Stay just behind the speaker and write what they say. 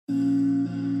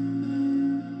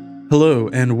Hello,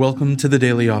 and welcome to the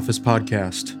Daily Office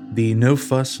Podcast, the No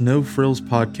Fuss, No Frills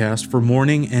podcast for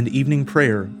morning and evening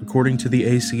prayer, according to the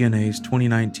ACNA's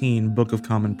 2019 Book of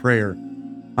Common Prayer.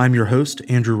 I'm your host,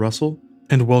 Andrew Russell,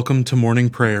 and welcome to morning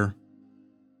prayer.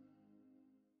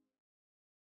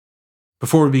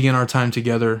 Before we begin our time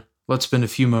together, let's spend a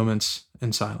few moments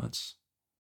in silence.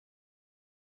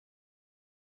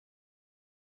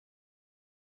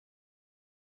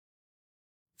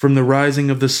 From the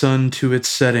rising of the sun to its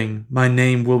setting, my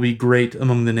name will be great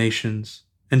among the nations,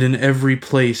 and in every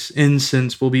place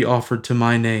incense will be offered to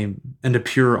my name, and a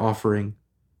pure offering.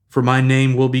 For my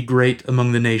name will be great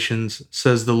among the nations,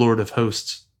 says the Lord of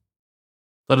hosts.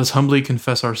 Let us humbly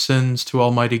confess our sins to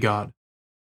Almighty God.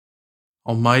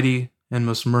 Almighty and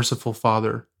most merciful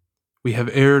Father, we have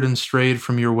erred and strayed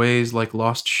from your ways like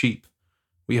lost sheep.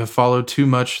 We have followed too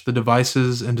much the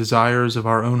devices and desires of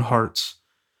our own hearts.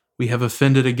 We have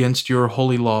offended against your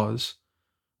holy laws.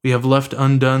 We have left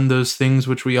undone those things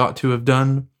which we ought to have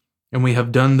done, and we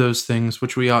have done those things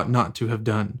which we ought not to have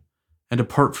done. And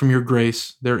apart from your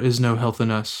grace, there is no health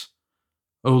in us.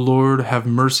 O Lord, have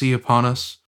mercy upon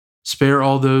us. Spare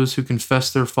all those who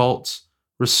confess their faults.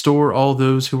 Restore all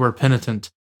those who are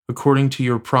penitent, according to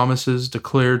your promises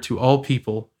declared to all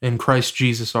people in Christ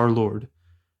Jesus our Lord.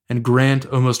 And grant,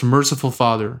 O most merciful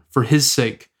Father, for his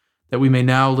sake, that we may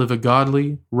now live a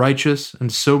godly, righteous,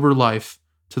 and sober life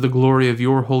to the glory of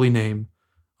your holy name.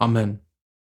 Amen.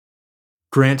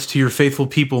 Grant to your faithful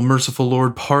people, merciful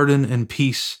Lord, pardon and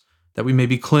peace, that we may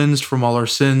be cleansed from all our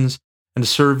sins and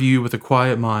serve you with a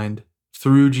quiet mind,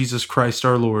 through Jesus Christ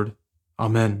our Lord.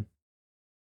 Amen.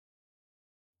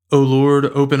 O Lord,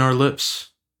 open our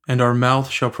lips, and our mouth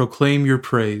shall proclaim your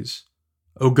praise.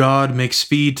 O God, make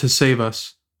speed to save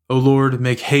us. O Lord,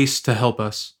 make haste to help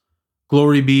us.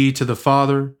 Glory be to the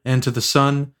Father, and to the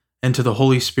Son, and to the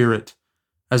Holy Spirit,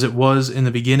 as it was in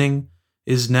the beginning,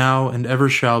 is now, and ever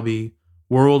shall be,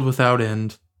 world without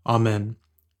end. Amen.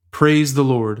 Praise the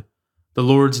Lord. The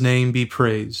Lord's name be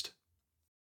praised.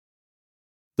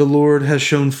 The Lord has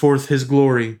shown forth his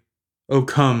glory. O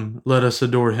come, let us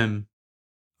adore him.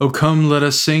 O come, let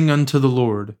us sing unto the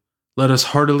Lord. Let us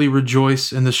heartily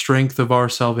rejoice in the strength of our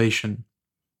salvation.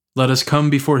 Let us come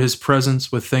before his presence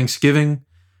with thanksgiving,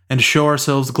 and show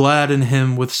ourselves glad in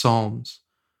him with psalms.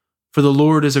 For the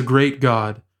Lord is a great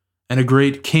God, and a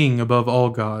great King above all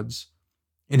gods.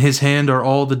 In his hand are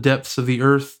all the depths of the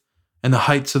earth, and the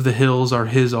heights of the hills are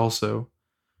his also.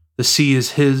 The sea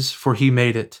is his, for he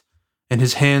made it, and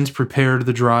his hands prepared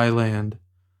the dry land.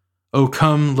 O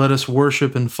come, let us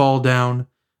worship and fall down,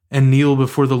 and kneel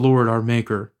before the Lord our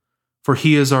Maker. For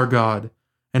he is our God,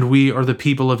 and we are the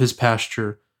people of his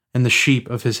pasture, and the sheep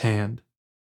of his hand.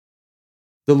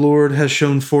 The Lord has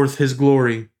shown forth his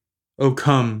glory. O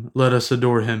come, let us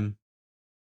adore him.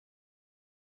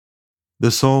 The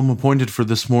psalm appointed for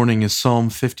this morning is Psalm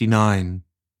 59.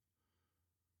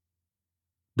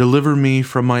 Deliver me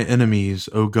from my enemies,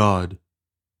 O God.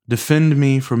 Defend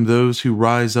me from those who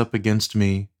rise up against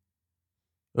me.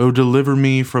 O deliver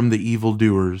me from the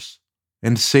evildoers,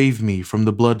 and save me from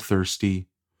the bloodthirsty.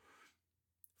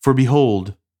 For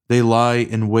behold, they lie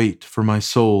in wait for my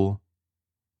soul.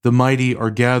 The mighty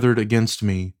are gathered against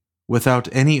me, without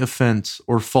any offense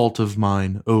or fault of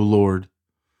mine, O Lord.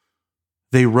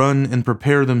 They run and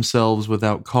prepare themselves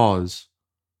without cause.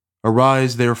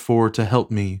 Arise, therefore, to help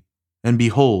me, and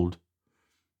behold.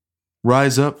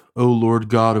 Rise up, O Lord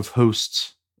God of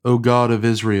hosts, O God of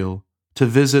Israel, to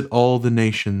visit all the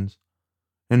nations,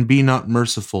 and be not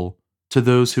merciful to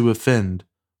those who offend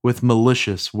with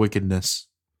malicious wickedness.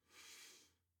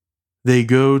 They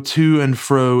go to and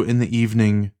fro in the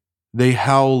evening, they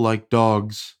howl like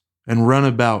dogs, and run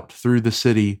about through the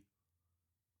city.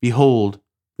 Behold,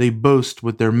 they boast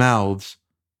with their mouths,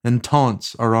 and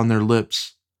taunts are on their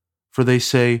lips, for they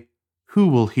say, who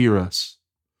will hear us?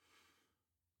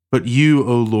 But you,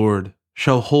 O Lord,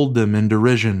 shall hold them in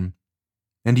derision,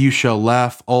 and you shall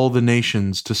laugh all the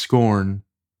nations to scorn.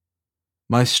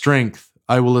 My strength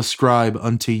I will ascribe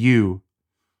unto you,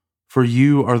 for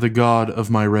you are the God of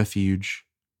my refuge.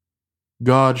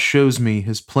 God shows me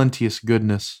his plenteous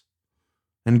goodness,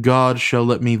 and God shall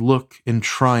let me look in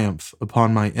triumph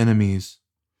upon my enemies.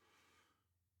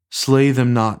 Slay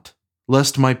them not,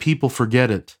 lest my people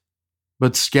forget it,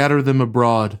 but scatter them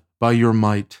abroad by your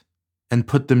might, and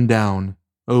put them down,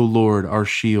 O Lord, our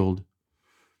shield.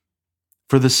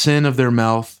 For the sin of their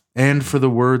mouth, and for the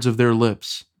words of their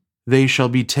lips, they shall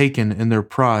be taken in their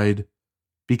pride,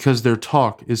 because their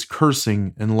talk is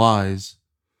cursing and lies.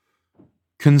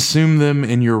 Consume them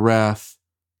in your wrath,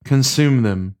 consume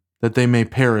them, that they may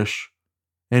perish,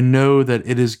 and know that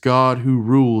it is God who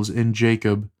rules in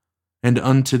Jacob, and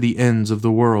unto the ends of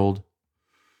the world.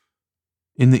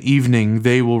 In the evening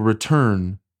they will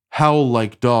return, howl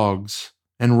like dogs,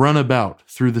 and run about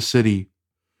through the city.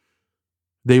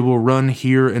 They will run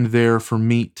here and there for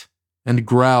meat, and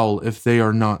growl if they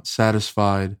are not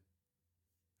satisfied.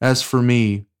 As for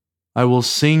me, I will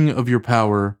sing of your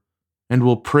power, and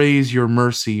will praise your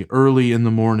mercy early in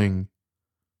the morning.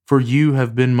 For you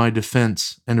have been my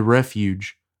defense and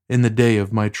refuge in the day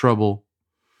of my trouble.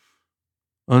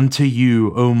 Unto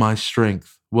you, O my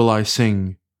strength, will I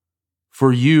sing.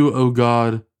 For you, O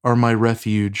God, are my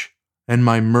refuge and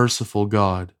my merciful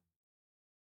God.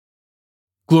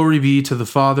 Glory be to the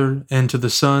Father, and to the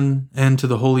Son, and to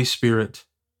the Holy Spirit,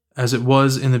 as it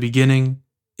was in the beginning,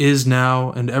 is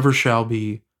now, and ever shall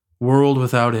be, world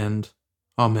without end.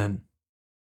 Amen.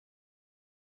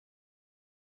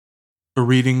 A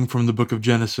reading from the book of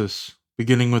Genesis,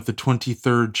 beginning with the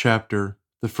 23rd chapter,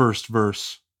 the first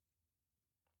verse.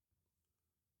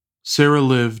 Sarah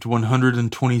lived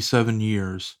 127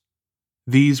 years.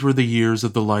 These were the years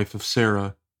of the life of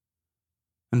Sarah.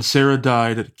 And Sarah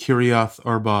died at Kiriath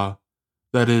Arba,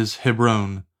 that is,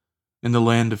 Hebron, in the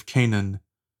land of Canaan.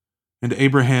 And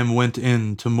Abraham went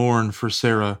in to mourn for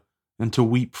Sarah and to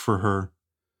weep for her.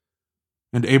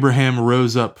 And Abraham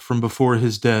rose up from before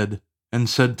his dead and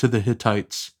said to the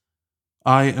Hittites,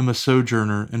 I am a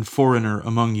sojourner and foreigner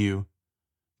among you.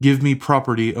 Give me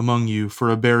property among you for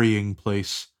a burying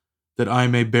place, that I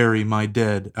may bury my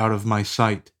dead out of my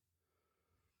sight.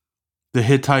 The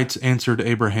Hittites answered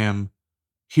Abraham,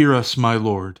 Hear us, my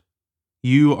lord.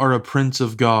 You are a prince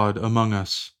of God among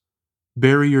us.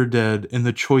 Bury your dead in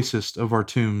the choicest of our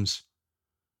tombs.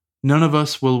 None of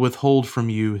us will withhold from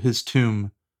you his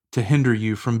tomb to hinder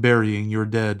you from burying your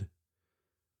dead.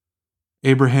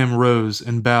 Abraham rose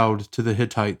and bowed to the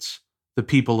Hittites, the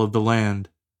people of the land.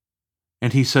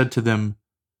 And he said to them,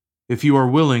 If you are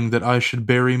willing that I should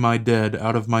bury my dead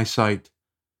out of my sight,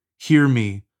 hear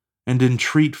me, and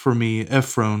entreat for me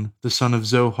Ephron the son of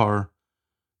Zohar,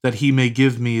 that he may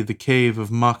give me the cave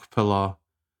of Machpelah,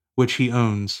 which he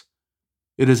owns.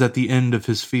 It is at the end of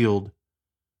his field.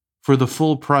 For the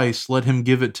full price let him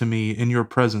give it to me in your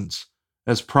presence,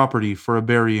 as property for a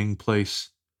burying place.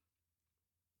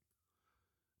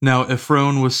 Now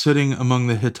Ephron was sitting among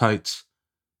the Hittites,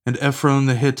 and Ephron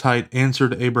the Hittite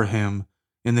answered Abraham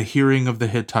in the hearing of the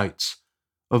Hittites,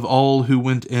 of all who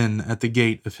went in at the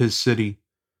gate of his city.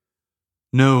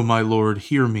 No, my lord,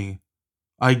 hear me.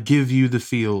 I give you the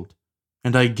field,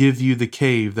 and I give you the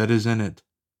cave that is in it.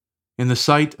 In the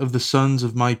sight of the sons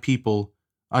of my people,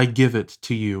 I give it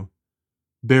to you.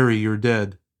 Bury your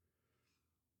dead.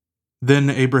 Then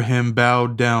Abraham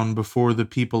bowed down before the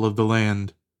people of the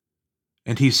land.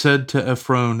 And he said to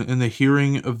Ephron in the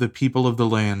hearing of the people of the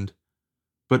land,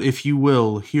 But if you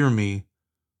will hear me,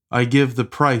 I give the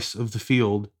price of the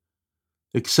field.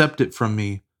 Accept it from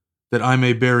me, that I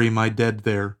may bury my dead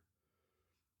there.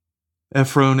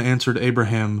 Ephron answered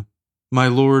Abraham, My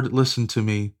lord, listen to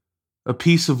me. A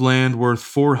piece of land worth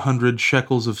 400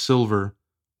 shekels of silver.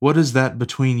 What is that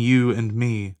between you and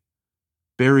me?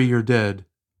 Bury your dead.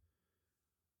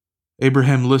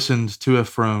 Abraham listened to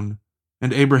Ephron,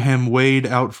 and Abraham weighed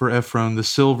out for Ephron the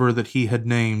silver that he had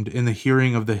named in the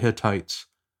hearing of the Hittites,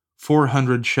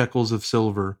 400 shekels of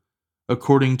silver,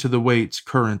 according to the weights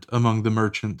current among the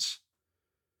merchants.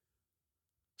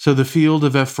 So the field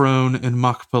of Ephron in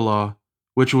Machpelah,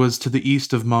 which was to the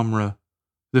east of Mamre,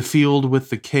 the field with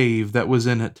the cave that was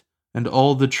in it, and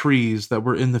all the trees that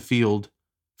were in the field,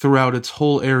 throughout its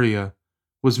whole area,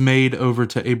 was made over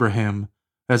to Abraham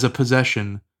as a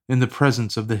possession in the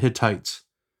presence of the Hittites,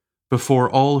 before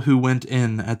all who went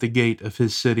in at the gate of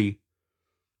his city.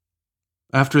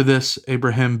 After this,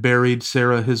 Abraham buried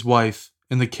Sarah his wife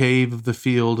in the cave of the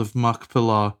field of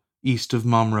Machpelah, east of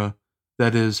Mamre,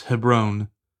 that is, Hebron,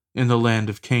 in the land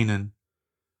of Canaan.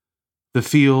 The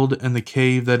field and the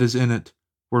cave that is in it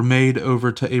were made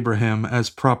over to Abraham as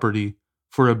property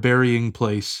for a burying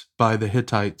place by the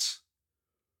Hittites.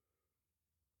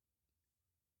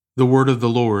 The word of the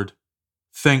Lord.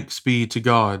 Thanks be to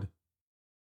God.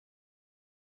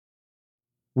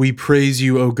 We praise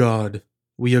you, O God.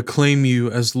 We acclaim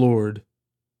you as Lord.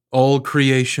 All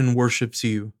creation worships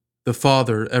you, the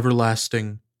Father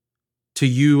everlasting. To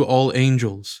you all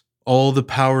angels, all the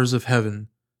powers of heaven,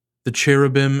 the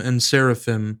cherubim and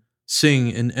seraphim sing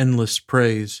in endless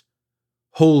praise.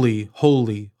 Holy,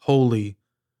 holy, holy,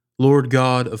 Lord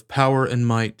God of power and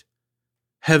might.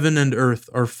 Heaven and earth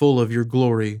are full of your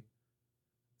glory.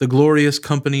 The glorious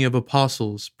company of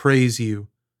apostles praise you.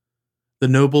 The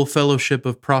noble fellowship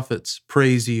of prophets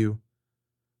praise you.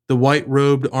 The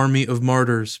white-robed army of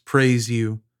martyrs praise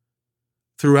you.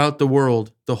 Throughout the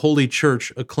world, the Holy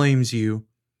Church acclaims you.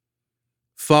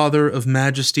 Father of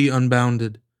majesty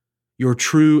unbounded, your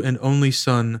true and only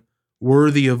Son,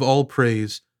 worthy of all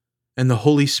praise, and the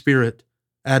Holy Spirit,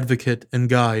 advocate and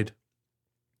guide.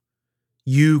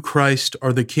 You, Christ,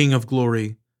 are the King of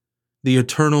glory, the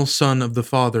eternal Son of the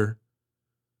Father.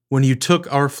 When you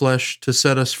took our flesh to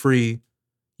set us free,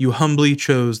 you humbly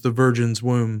chose the Virgin's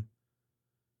womb.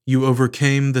 You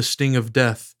overcame the sting of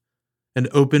death and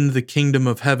opened the kingdom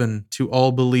of heaven to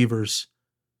all believers.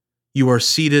 You are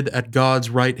seated at God's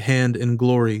right hand in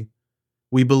glory.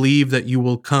 We believe that you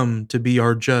will come to be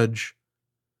our judge.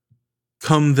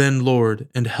 Come then, Lord,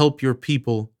 and help your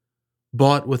people,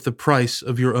 bought with the price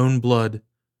of your own blood,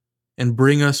 and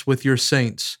bring us with your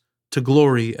saints to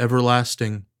glory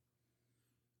everlasting.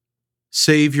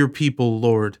 Save your people,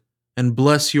 Lord, and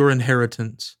bless your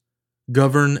inheritance.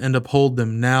 Govern and uphold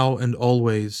them now and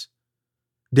always.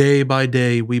 Day by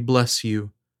day we bless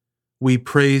you. We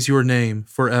praise your name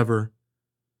forever.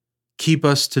 Keep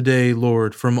us today,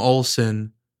 Lord, from all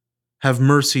sin. Have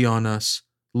mercy on us,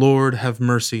 Lord, have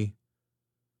mercy.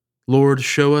 Lord,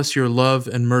 show us your love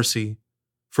and mercy,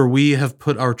 for we have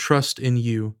put our trust in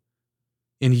you.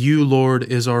 In you, Lord,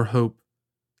 is our hope.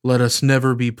 Let us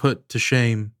never be put to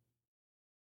shame.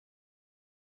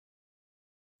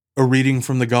 A reading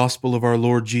from the Gospel of our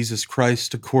Lord Jesus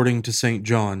Christ according to St.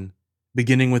 John,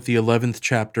 beginning with the 11th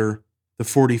chapter, the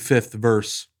 45th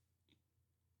verse.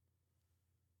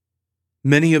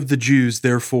 Many of the Jews,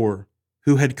 therefore,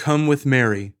 who had come with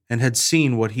Mary and had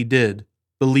seen what he did,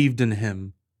 believed in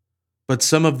him. But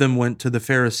some of them went to the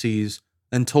Pharisees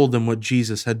and told them what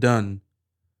Jesus had done.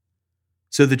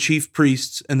 So the chief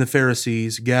priests and the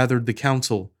Pharisees gathered the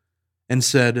council and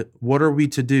said, "What are we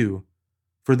to do?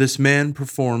 For this man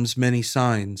performs many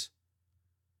signs.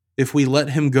 If we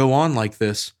let him go on like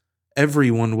this,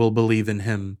 everyone will believe in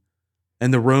him,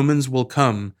 and the Romans will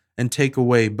come and take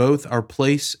away both our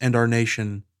place and our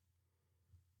nation."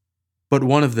 But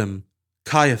one of them,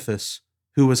 Caiaphas,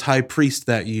 who was high priest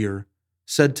that year,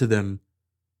 said to them,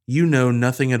 "You know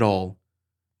nothing at all,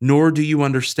 nor do you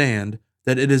understand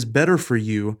that it is better for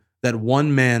you that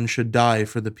one man should die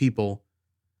for the people,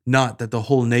 not that the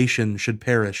whole nation should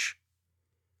perish."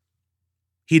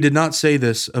 He did not say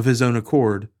this of his own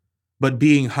accord, but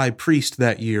being high priest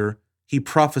that year, he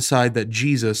prophesied that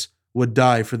Jesus would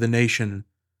die for the nation,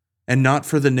 and not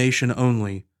for the nation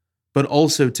only, but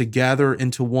also to gather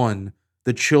into one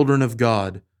the children of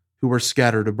God who were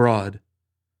scattered abroad.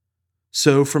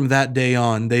 So from that day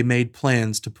on they made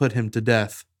plans to put him to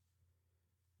death.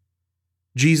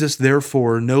 Jesus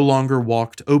therefore no longer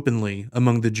walked openly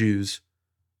among the Jews,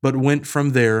 but went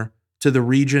from there to the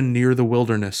region near the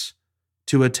wilderness,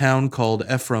 to a town called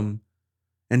Ephraim,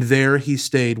 and there he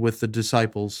stayed with the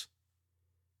disciples.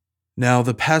 Now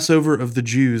the Passover of the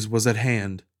Jews was at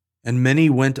hand, and many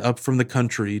went up from the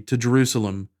country to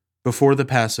Jerusalem before the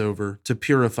Passover to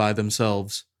purify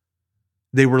themselves.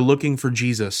 They were looking for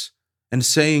Jesus, and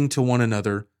saying to one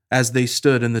another as they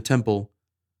stood in the temple,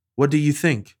 "What do you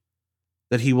think?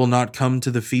 That he will not come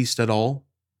to the feast at all?"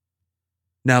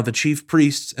 Now the chief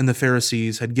priests and the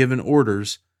Pharisees had given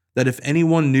orders that if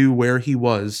anyone knew where he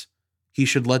was, he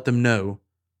should let them know,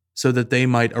 so that they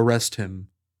might arrest him.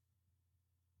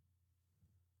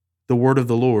 The word of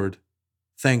the Lord.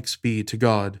 Thanks be to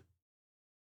God.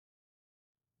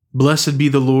 Blessed be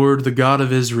the Lord, the God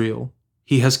of Israel.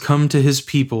 He has come to his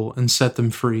people and set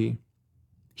them free.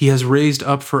 He has raised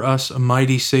up for us a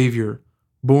mighty Savior,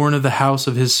 born of the house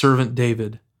of his servant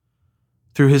David.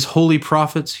 Through his holy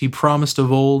prophets he promised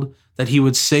of old that he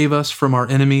would save us from our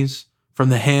enemies, from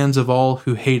the hands of all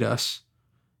who hate us.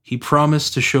 He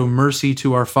promised to show mercy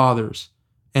to our fathers,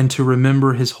 and to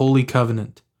remember his holy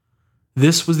covenant.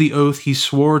 This was the oath he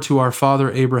swore to our father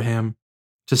Abraham,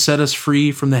 to set us free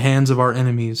from the hands of our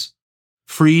enemies,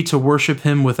 free to worship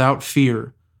him without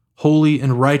fear, holy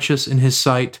and righteous in his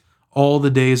sight all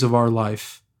the days of our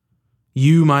life.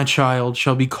 You, my child,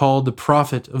 shall be called the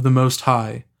prophet of the Most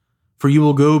High, for you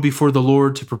will go before the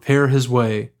Lord to prepare his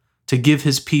way, to give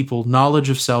his people knowledge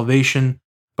of salvation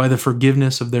by the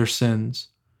forgiveness of their sins.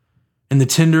 In the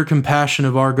tender compassion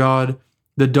of our God,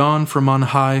 the dawn from on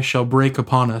high shall break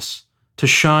upon us, to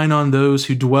shine on those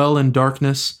who dwell in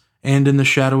darkness and in the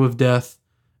shadow of death,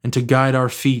 and to guide our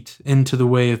feet into the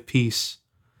way of peace.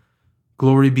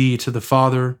 Glory be to the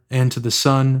Father, and to the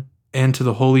Son, and to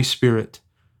the Holy Spirit,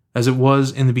 as it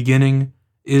was in the beginning,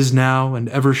 is now, and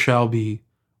ever shall be,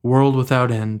 world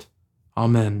without end.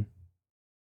 Amen.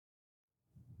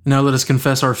 Now let us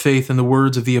confess our faith in the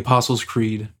words of the Apostles'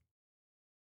 Creed.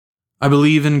 I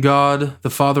believe in God, the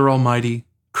Father Almighty,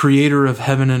 creator of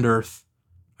heaven and earth.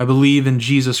 I believe in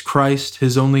Jesus Christ,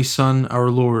 his only Son,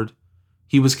 our Lord.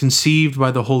 He was conceived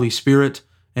by the Holy Spirit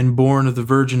and born of the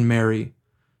Virgin Mary.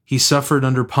 He suffered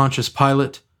under Pontius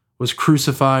Pilate, was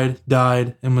crucified,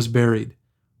 died, and was buried.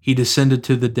 He descended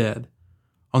to the dead.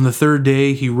 On the third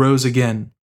day he rose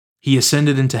again. He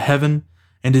ascended into heaven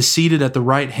and is seated at the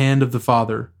right hand of the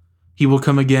Father. He will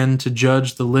come again to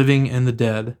judge the living and the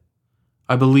dead.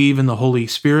 I believe in the Holy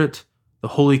Spirit, the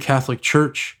Holy Catholic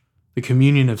Church, the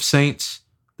communion of saints,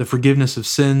 the forgiveness of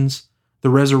sins, the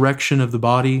resurrection of the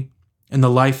body, and the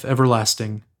life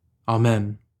everlasting.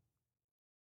 Amen.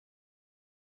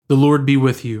 The Lord be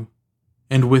with you,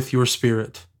 and with your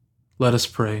spirit. Let us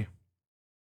pray.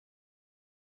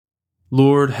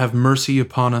 Lord, have mercy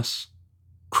upon us.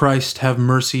 Christ, have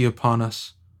mercy upon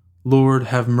us. Lord,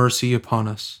 have mercy upon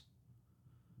us.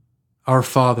 Our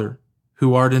Father,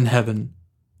 who art in heaven,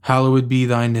 hallowed be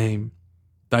thy name.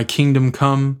 Thy kingdom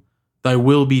come, thy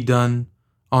will be done,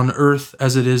 on earth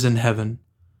as it is in heaven.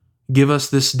 Give us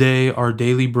this day our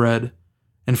daily bread,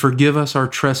 and forgive us our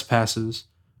trespasses,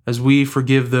 as we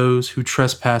forgive those who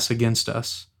trespass against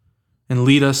us. And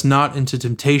lead us not into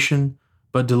temptation,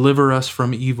 but deliver us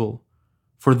from evil.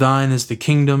 For thine is the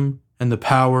kingdom, and the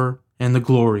power, and the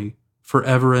glory,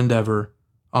 forever and ever.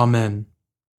 Amen.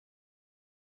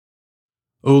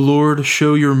 O Lord,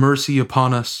 show your mercy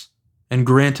upon us, and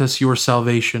grant us your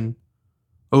salvation.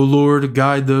 O Lord,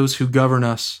 guide those who govern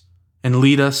us, and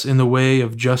lead us in the way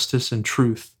of justice and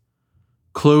truth.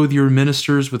 Clothe your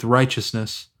ministers with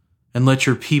righteousness, and let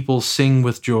your people sing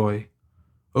with joy.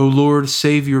 O Lord,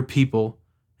 save your people,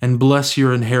 and bless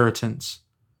your inheritance.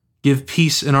 Give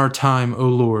peace in our time, O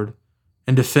Lord,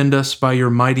 and defend us by your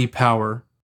mighty power.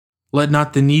 Let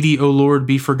not the needy, O Lord,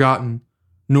 be forgotten,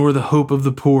 nor the hope of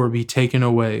the poor be taken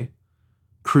away.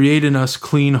 Create in us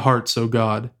clean hearts, O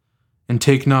God, and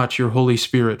take not your Holy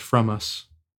Spirit from us.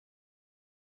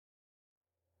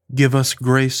 Give us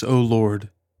grace, O Lord,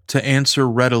 to answer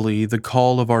readily the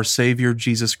call of our Savior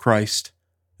Jesus Christ,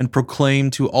 and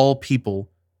proclaim to all people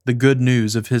the good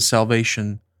news of his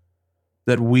salvation,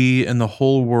 that we and the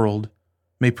whole world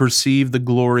may perceive the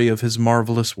glory of his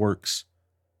marvelous works,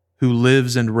 who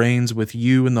lives and reigns with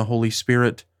you in the Holy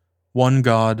Spirit, one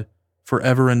God,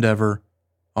 forever and ever.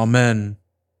 Amen.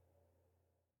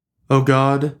 O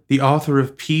God, the author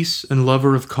of peace and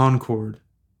lover of concord,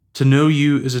 to know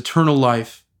you is eternal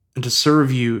life, and to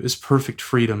serve you is perfect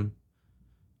freedom.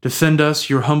 Defend us,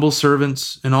 your humble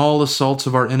servants, in all assaults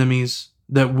of our enemies,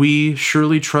 that we,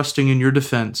 surely trusting in your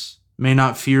defense, may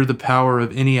not fear the power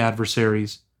of any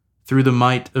adversaries, through the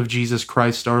might of Jesus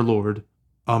Christ our Lord.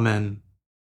 Amen.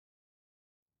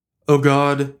 O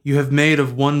God, you have made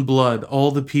of one blood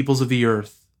all the peoples of the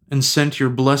earth, and sent your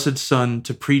blessed Son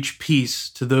to preach peace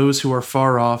to those who are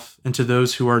far off and to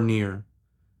those who are near.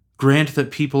 Grant that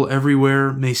people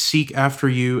everywhere may seek after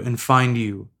you and find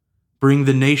you. Bring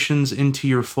the nations into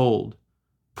your fold.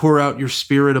 Pour out your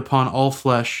Spirit upon all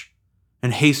flesh,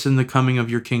 and hasten the coming of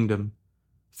your kingdom.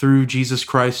 Through Jesus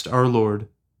Christ our Lord.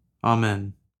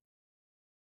 Amen.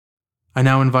 I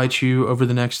now invite you over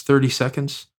the next 30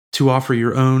 seconds to offer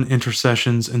your own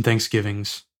intercessions and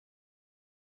thanksgivings.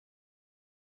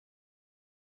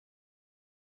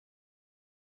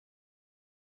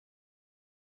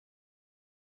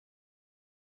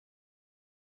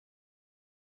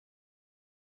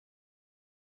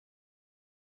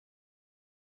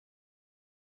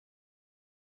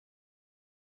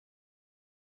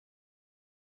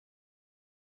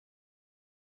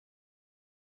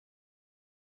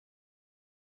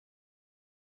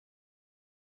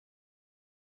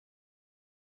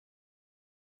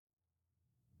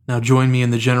 Now join me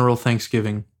in the general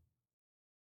thanksgiving.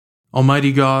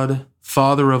 Almighty God,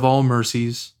 Father of all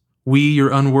mercies, we, your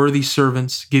unworthy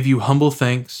servants, give you humble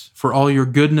thanks for all your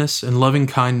goodness and loving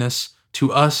kindness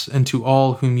to us and to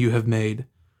all whom you have made.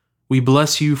 We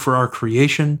bless you for our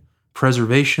creation,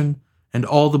 preservation, and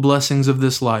all the blessings of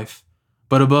this life,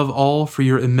 but above all for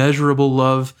your immeasurable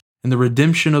love and the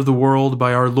redemption of the world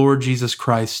by our Lord Jesus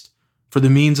Christ, for the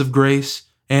means of grace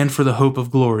and for the hope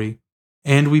of glory.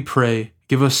 And we pray,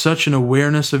 give us such an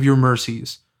awareness of your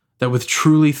mercies, that with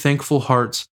truly thankful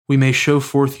hearts we may show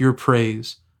forth your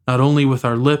praise, not only with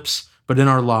our lips, but in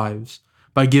our lives,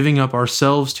 by giving up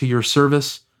ourselves to your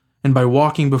service, and by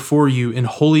walking before you in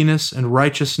holiness and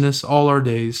righteousness all our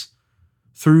days.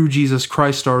 Through Jesus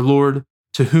Christ our Lord,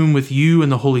 to whom with you and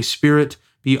the Holy Spirit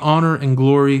be honor and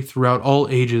glory throughout all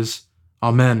ages.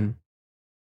 Amen.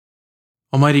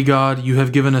 Almighty God, you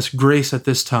have given us grace at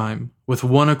this time, with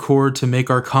one accord to make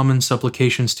our common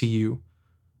supplications to you.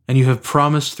 And you have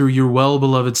promised through your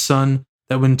well-beloved Son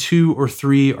that when 2 or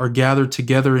 3 are gathered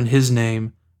together in his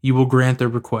name, you will grant their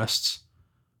requests.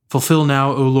 Fulfill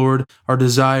now, O Lord, our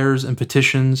desires and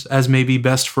petitions as may be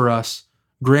best for us,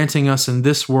 granting us in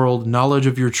this world knowledge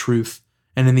of your truth,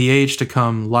 and in the age to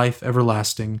come life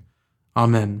everlasting.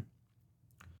 Amen.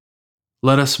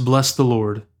 Let us bless the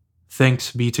Lord.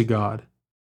 Thanks be to God.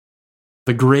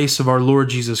 The grace of our Lord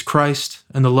Jesus Christ,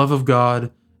 and the love of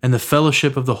God, and the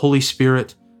fellowship of the Holy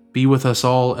Spirit be with us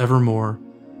all evermore.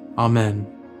 Amen.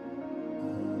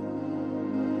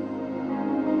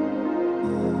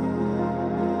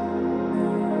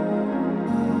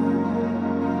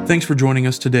 Thanks for joining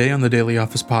us today on the Daily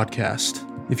Office Podcast.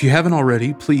 If you haven't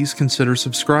already, please consider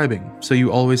subscribing so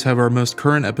you always have our most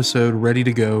current episode ready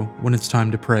to go when it's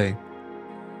time to pray.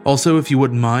 Also, if you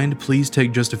wouldn't mind, please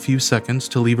take just a few seconds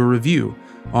to leave a review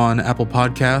on Apple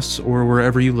Podcasts or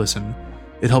wherever you listen.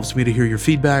 It helps me to hear your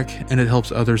feedback, and it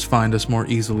helps others find us more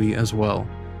easily as well.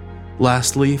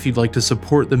 Lastly, if you'd like to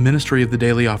support the ministry of the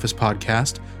Daily Office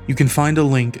Podcast, you can find a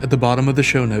link at the bottom of the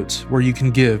show notes where you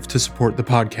can give to support the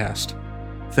podcast.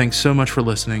 Thanks so much for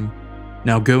listening.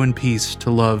 Now go in peace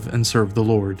to love and serve the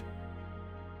Lord.